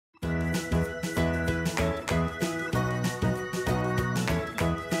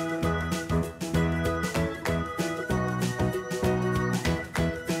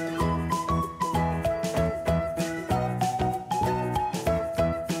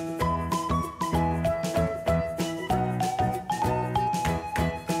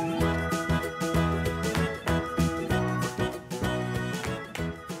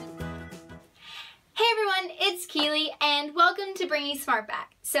Smart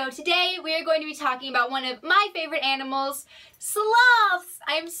Fact. So today we are going to be talking about one of my favorite animals, sloths.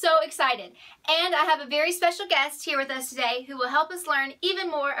 I am so excited. And I have a very special guest here with us today who will help us learn even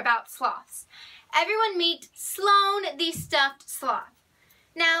more about sloths. Everyone meet Sloan the stuffed sloth.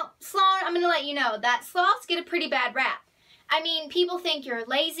 Now, Sloan, I'm going to let you know that sloths get a pretty bad rap. I mean, people think you're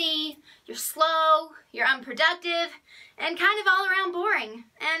lazy, you're slow, you're unproductive, and kind of all around boring.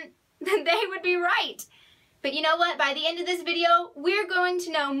 And they would be right. But you know what? By the end of this video, we're going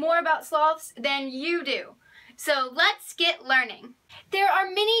to know more about sloths than you do. So let's get learning. There are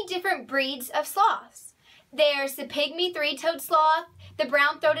many different breeds of sloths. There's the pygmy three-toed sloth, the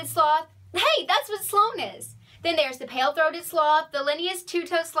brown-throated sloth. Hey, that's what Sloan is. Then there's the pale-throated sloth, the Linnaeus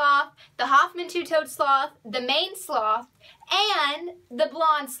two-toed sloth, the Hoffman two-toed sloth, the Maine sloth, and the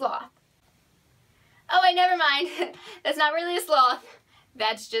blonde sloth. Oh wait, never mind. That's not really a sloth.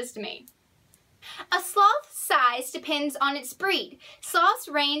 That's just me. A sloth's size depends on its breed. Sloths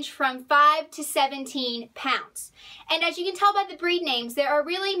range from 5 to 17 pounds. And as you can tell by the breed names, there are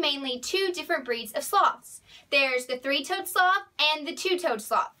really mainly two different breeds of sloths. There's the three-toed sloth and the two-toed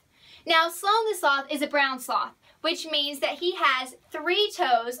sloth. Now, Sloan the sloth is a brown sloth, which means that he has 3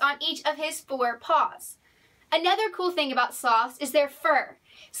 toes on each of his 4 paws. Another cool thing about sloths is their fur.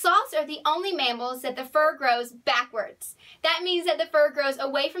 Sloths are the only mammals that the fur grows backwards. That means that the fur grows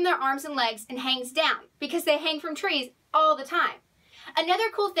away from their arms and legs and hangs down because they hang from trees all the time. Another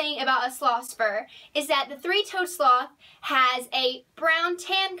cool thing about a sloth's fur is that the three-toed sloth has a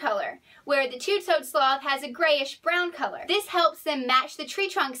brown-tan color, where the two-toed sloth has a grayish-brown color. This helps them match the tree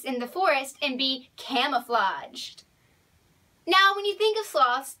trunks in the forest and be camouflaged. Now, when you think of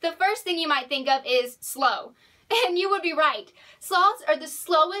sloths, the first thing you might think of is slow. And you would be right. Sloths are the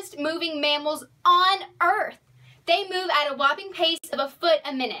slowest moving mammals on Earth. They move at a whopping pace of a foot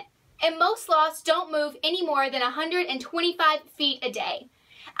a minute. And most sloths don't move any more than 125 feet a day.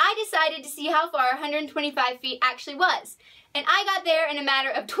 I decided to see how far 125 feet actually was. And I got there in a matter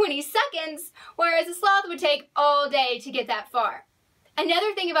of 20 seconds, whereas a sloth would take all day to get that far.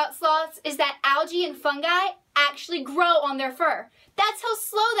 Another thing about sloths is that algae and fungi actually grow on their fur. That's how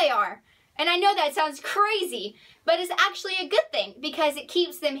slow they are. And I know that sounds crazy, but it's actually a good thing because it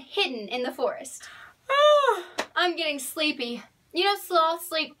keeps them hidden in the forest. Oh, I'm getting sleepy. You know sloths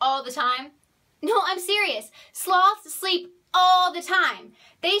sleep all the time? No, I'm serious. Sloths sleep all the time.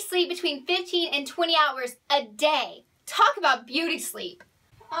 They sleep between 15 and 20 hours a day. Talk about beauty sleep.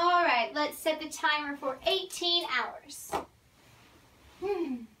 All right, let's set the timer for 18 hours.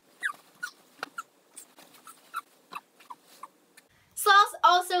 Sloths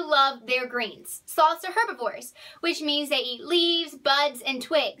also love their greens. Sloths are herbivores, which means they eat leaves, buds, and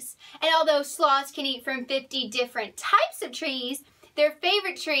twigs. And although sloths can eat from 50 different types of trees, their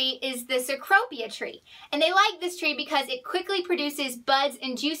favorite tree is the Cecropia tree. And they like this tree because it quickly produces buds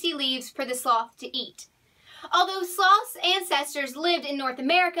and juicy leaves for the sloth to eat. Although sloths' ancestors lived in North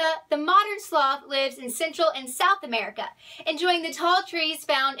America, the modern sloth lives in Central and South America, enjoying the tall trees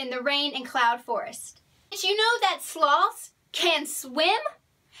found in the rain and cloud forest. Did you know that sloths can swim?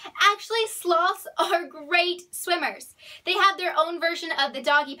 Actually, sloths are great swimmers. They have their own version of the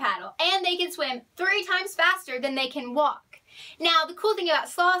doggy paddle, and they can swim 3 times faster than they can walk. Now, the cool thing about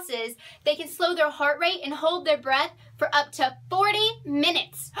sloths is they can slow their heart rate and hold their breath for up to 40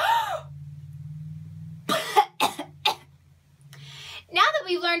 minutes. Now that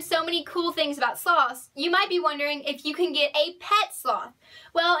we've learned so many cool things about sloths, you might be wondering if you can get a pet sloth.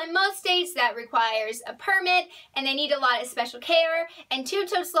 Well, in most states that requires a permit and they need a lot of special care, and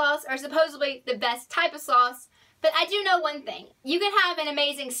two-toed sloths are supposedly the best type of sloths. But I do know one thing. You can have an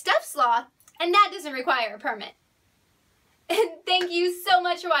amazing stuffed sloth and that doesn't require a permit. Thank you so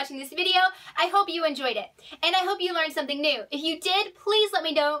much for watching this video. I hope you enjoyed it. And I hope you learned something new. If you did, please let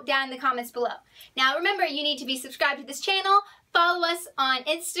me know down in the comments below. Now remember, you need to be subscribed to this channel, follow us on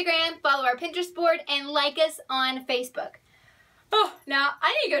Instagram, follow our Pinterest board, and like us on Facebook. Oh, now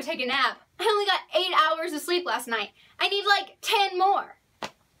I need to go take a nap. I only got 8 hours of sleep last night. I need like 10 more.